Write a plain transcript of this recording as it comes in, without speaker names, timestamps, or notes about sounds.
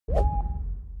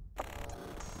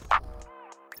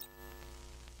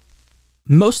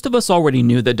Most of us already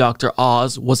knew that Dr.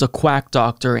 Oz was a quack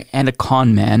doctor and a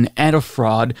con man and a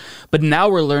fraud, but now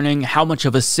we're learning how much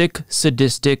of a sick,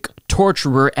 sadistic,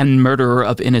 torturer and murderer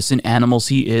of innocent animals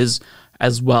he is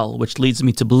as well, which leads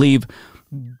me to believe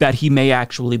that he may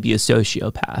actually be a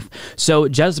sociopath. So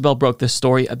Jezebel broke this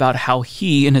story about how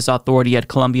he, in his authority at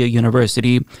Columbia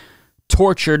University,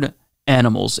 tortured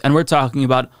animals. And we're talking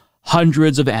about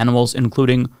hundreds of animals,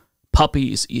 including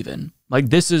puppies even. Like,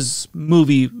 this is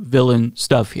movie villain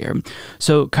stuff here.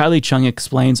 So Kylie Chung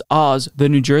explains Oz, the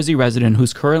New Jersey resident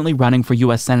who's currently running for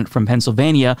U.S. Senate from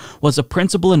Pennsylvania, was a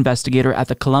principal investigator at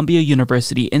the Columbia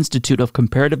University Institute of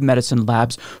Comparative Medicine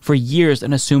labs for years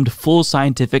and assumed full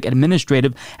scientific,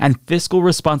 administrative, and fiscal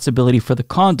responsibility for the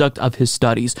conduct of his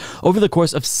studies. Over the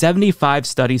course of 75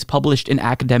 studies published in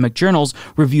academic journals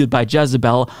reviewed by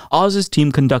Jezebel, Oz's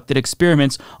team conducted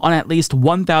experiments on at least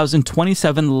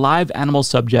 1,027 live animal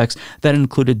subjects that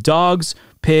included dogs,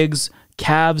 pigs,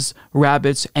 calves,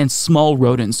 rabbits, and small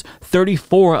rodents.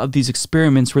 34 of these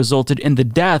experiments resulted in the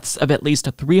deaths of at least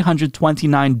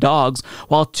 329 dogs,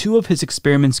 while 2 of his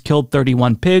experiments killed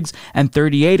 31 pigs and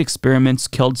 38 experiments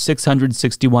killed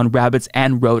 661 rabbits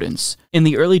and rodents. In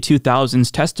the early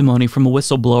 2000s, testimony from a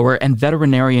whistleblower and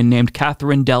veterinarian named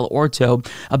Catherine Del Orto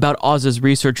about Oz's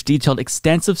research detailed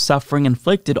extensive suffering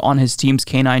inflicted on his team's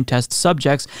canine test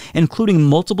subjects, including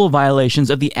multiple violations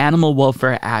of the Animal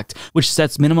Welfare Act, which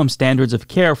sets minimum standards of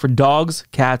care for dogs,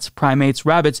 cats, primates,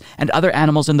 rabbits, and other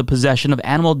animals in the possession of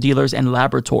animal dealers and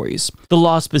laboratories. The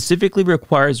law specifically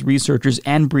requires researchers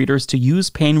and breeders to use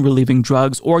pain-relieving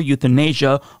drugs or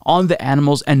euthanasia on the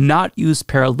animals and not use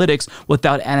paralytics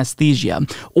without anesthesia,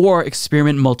 or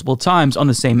experiment multiple times on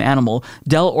the same animal.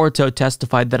 Del Orto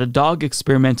testified that a dog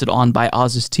experimented on by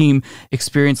Oz's team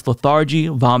experienced lethargy,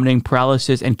 vomiting,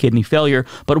 paralysis, and kidney failure,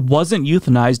 but wasn't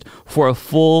euthanized for a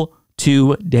full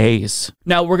 2 days.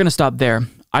 Now, we're going to stop there.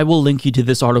 I will link you to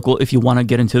this article if you want to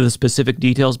get into the specific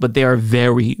details, but they are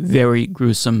very, very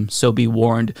gruesome, so be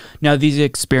warned. Now, these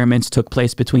experiments took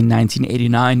place between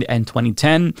 1989 and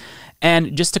 2010,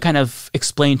 and just to kind of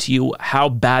explain to you how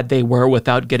bad they were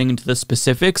without getting into the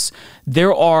specifics,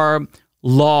 there are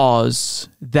laws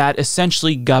that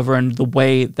essentially govern the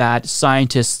way that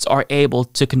scientists are able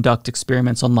to conduct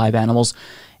experiments on live animals,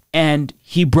 and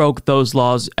he broke those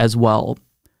laws as well.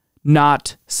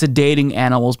 Not sedating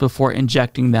animals before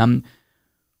injecting them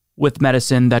with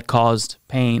medicine that caused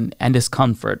pain and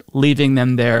discomfort, leaving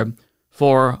them there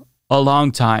for a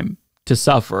long time to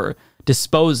suffer,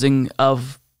 disposing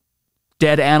of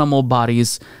dead animal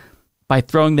bodies by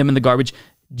throwing them in the garbage.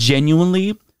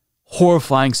 Genuinely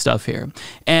horrifying stuff here.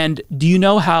 And do you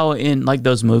know how in like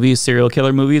those movies, serial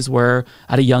killer movies, where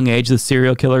at a young age the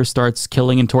serial killer starts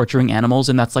killing and torturing animals,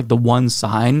 and that's like the one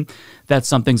sign that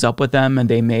something's up with them and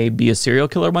they may be a serial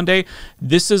killer one day?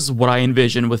 This is what I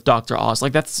envision with Dr. Oz.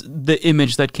 Like, that's the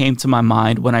image that came to my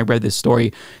mind when I read this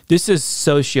story. This is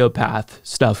sociopath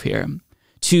stuff here.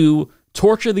 To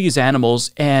torture these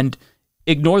animals and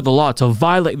ignore the law, to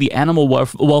violate the Animal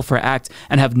Welfare Act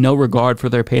and have no regard for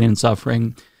their pain and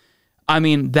suffering. I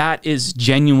mean, that is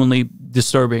genuinely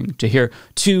disturbing to hear.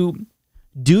 To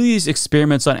do these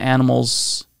experiments on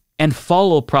animals and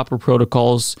follow proper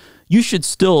protocols, you should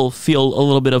still feel a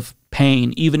little bit of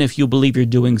pain, even if you believe you're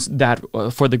doing that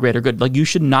for the greater good. Like, you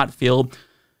should not feel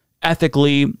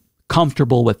ethically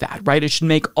comfortable with that, right? It should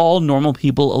make all normal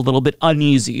people a little bit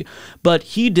uneasy. But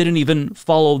he didn't even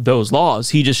follow those laws.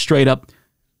 He just straight up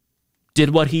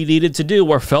did what he needed to do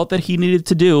or felt that he needed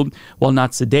to do while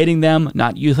not sedating them,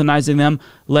 not euthanizing them,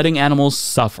 letting animals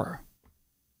suffer.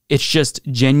 It's just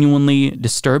genuinely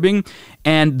disturbing.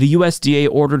 And the USDA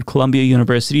ordered Columbia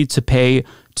University to pay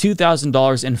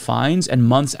 $2,000 in fines, and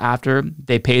months after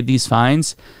they paid these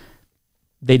fines,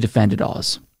 they defended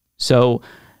Oz. So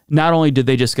not only did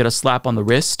they just get a slap on the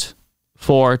wrist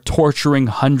for torturing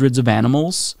hundreds of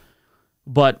animals,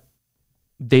 but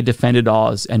they defended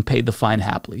Oz and paid the fine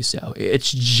happily. So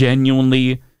it's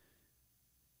genuinely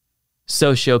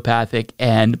sociopathic.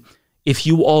 And if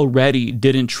you already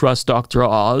didn't trust Dr.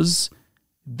 Oz,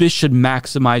 this should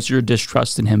maximize your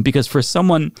distrust in him. Because for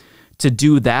someone to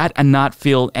do that and not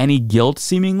feel any guilt,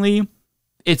 seemingly,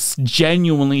 it's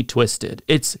genuinely twisted.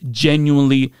 It's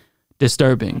genuinely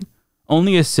disturbing.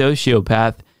 Only a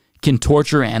sociopath can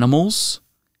torture animals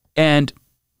and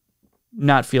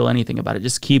not feel anything about it.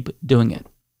 Just keep doing it.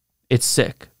 It's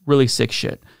sick, really sick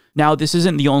shit. Now, this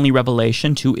isn't the only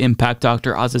revelation to impact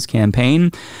Dr. Oz's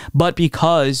campaign, but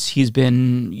because he's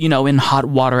been, in hot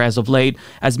water as of late,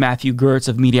 as Matthew Gertz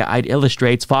of Mediaite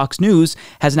illustrates, Fox News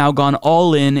has now gone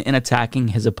all in attacking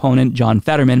his opponent, John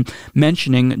Fetterman,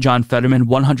 mentioning John Fetterman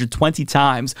 120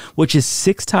 times, which is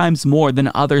 6 times more than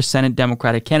other Senate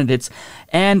Democratic candidates.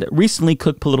 And recently,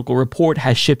 Cook Political Report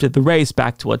has shifted the race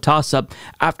back to a toss-up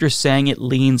after saying it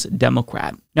leans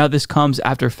Democrat. Now, this comes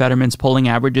after Fetterman's polling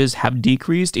averages have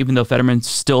decreased, even though Fetterman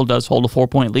still does hold a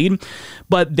 4-point lead,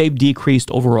 but they've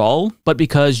decreased overall. But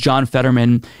because John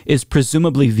Fetterman is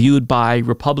presumably viewed by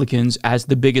Republicans as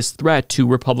the biggest threat to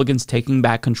Republicans taking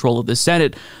back control of the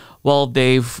Senate, well,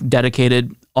 they've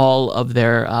dedicated all of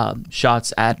their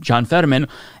shots at John Fetterman,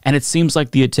 and it seems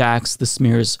like the attacks, the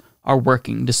smears, are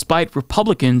working, despite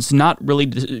Republicans not really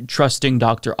trusting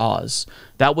Dr. Oz.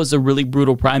 That was a really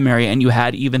brutal primary, and you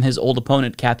had even his old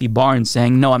opponent, Kathy Barnes,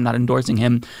 saying, no, I'm not endorsing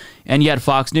him. And yet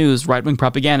Fox News, right-wing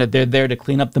propaganda, they're there to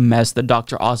clean up the mess that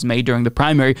Dr. Oz made during the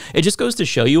primary. It just goes to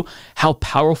show you how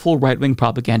powerful right-wing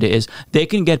propaganda is. They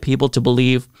can get people to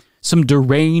believe some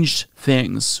deranged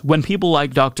things. When people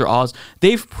like Dr. Oz,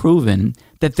 they've proven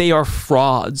that they are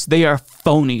frauds, they are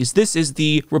phonies. This is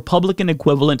the Republican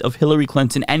equivalent of Hillary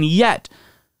Clinton, and yet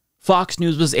Fox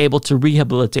News was able to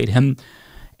rehabilitate him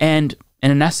and,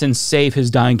 in essence, save his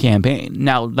dying campaign.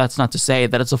 Now, that's not to say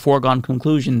that it's a foregone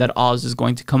conclusion that Oz is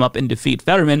going to come up and defeat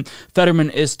Fetterman. Fetterman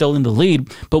is still in the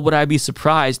lead, but would I be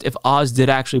surprised if Oz did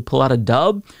actually pull out a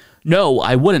dub? No,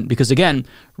 I wouldn't, because again,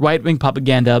 right-wing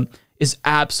propaganda is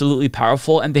absolutely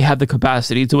powerful, and they have the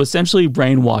capacity to essentially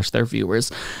brainwash their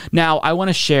viewers. Now, I want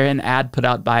to share an ad put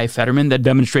out by Fetterman that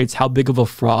demonstrates how big of a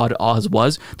fraud Oz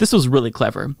was. This was really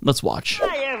clever. Let's watch.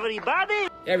 Hi, everybody.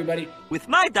 Hey, everybody. With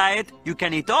my diet, you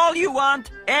can eat all you want,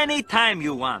 anytime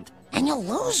you want. And you'll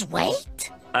lose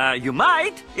weight? You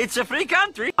might. It's a free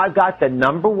country. I've got the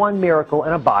 #1 miracle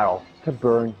in a bottle to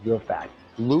burn your fat.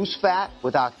 Lose fat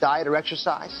without diet or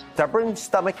exercise? Stubborn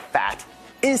stomach fat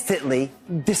instantly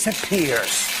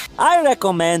disappears. I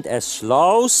recommend a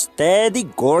slow, steady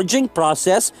gorging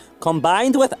process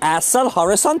combined with acid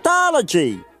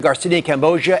horizontology. Garcinia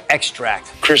cambogia extract.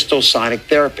 Crystal sonic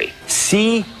therapy.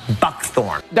 Sea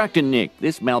buckthorn. Dr. Nick,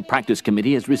 this malpractice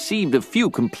committee has received a few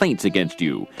complaints against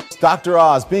you. Dr.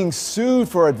 Oz being sued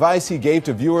for advice he gave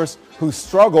to viewers who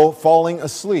struggle falling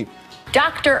asleep.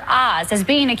 Dr. Oz is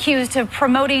being accused of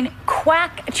promoting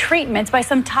quack treatments by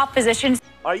some top physicians.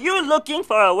 Are you looking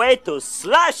for a way to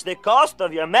slash the cost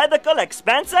of your medical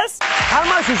expenses? How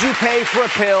much would you pay for a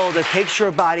pill that takes your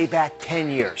body back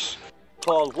 10 years?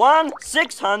 Call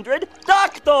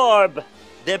 1-600-DOCTORB.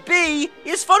 The B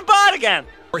is for bargain.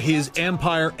 His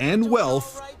empire and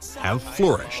wealth have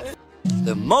flourished.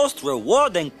 The most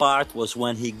rewarding part was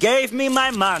when he gave me my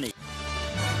money.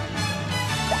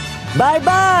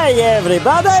 Bye-bye,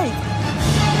 everybody!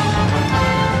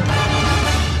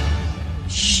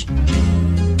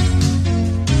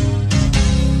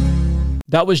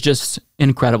 That was just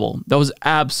incredible. That was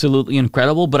absolutely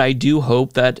incredible, but I do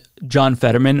hope that John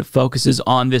Fetterman focuses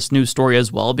on this news story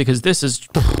as well, because this is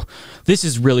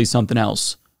really something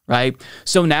else, right?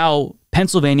 So now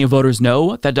Pennsylvania voters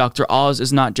know that Dr. Oz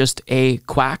is not just a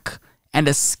quack and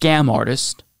a scam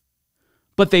artist,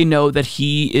 but they know that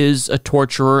he is a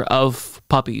torturer of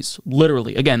puppies,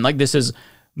 literally. Again, like, this is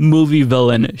movie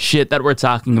villain shit that we're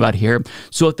talking about here.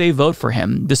 So if they vote for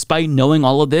him, despite knowing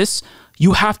all of this,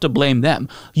 you have to blame them.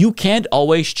 You can't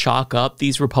always chalk up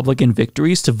these Republican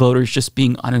victories to voters just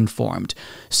being uninformed.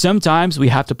 Sometimes we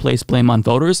have to place blame on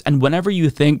voters, and whenever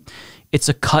you think it's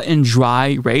a cut and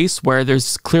dry race where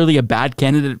there's clearly a bad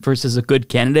candidate versus a good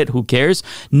candidate, who cares?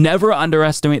 Never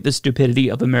underestimate the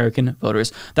stupidity of American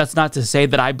voters. That's not to say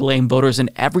that I blame voters in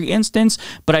every instance,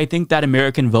 but I think that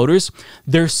American voters,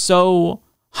 they're so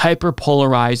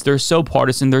hyper-polarized, they're so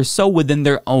partisan, they're so within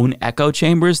their own echo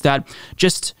chambers that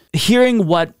just hearing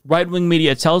what right-wing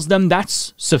media tells them,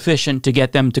 that's sufficient to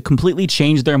get them to completely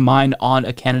change their mind on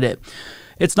a candidate.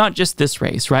 It's not just this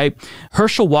race, right?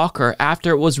 Herschel Walker,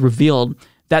 after it was revealed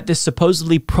that this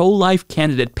supposedly pro-life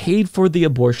candidate paid for the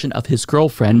abortion of his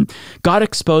girlfriend, got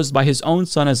exposed by his own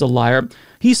son as a liar,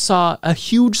 he saw a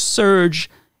huge surge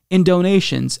in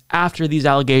donations after these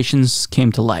allegations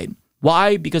came to light.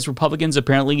 Why? Because Republicans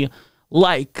apparently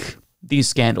like these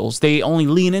scandals. They only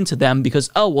lean into them because,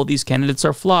 oh, well, these candidates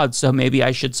are flawed, so maybe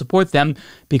I should support them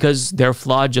because they're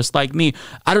flawed just like me.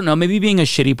 I don't know, maybe being a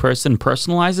shitty person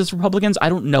personalizes Republicans. I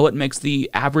don't know what makes the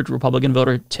average Republican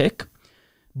voter tick,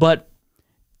 but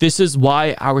This is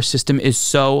why our system is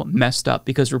so messed up,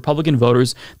 because Republican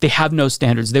voters, they have no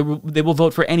standards. They will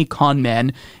vote for any con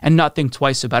man and not think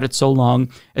twice about it, so long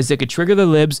as they could trigger the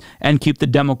libs and keep the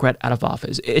Democrat out of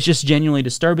office. It's just genuinely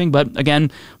disturbing, but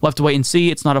again, we'll have to wait and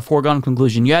see. It's not a foregone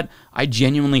conclusion yet. I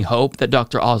genuinely hope that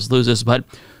Dr. Oz loses, but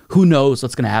who knows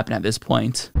what's going to happen at this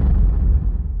point.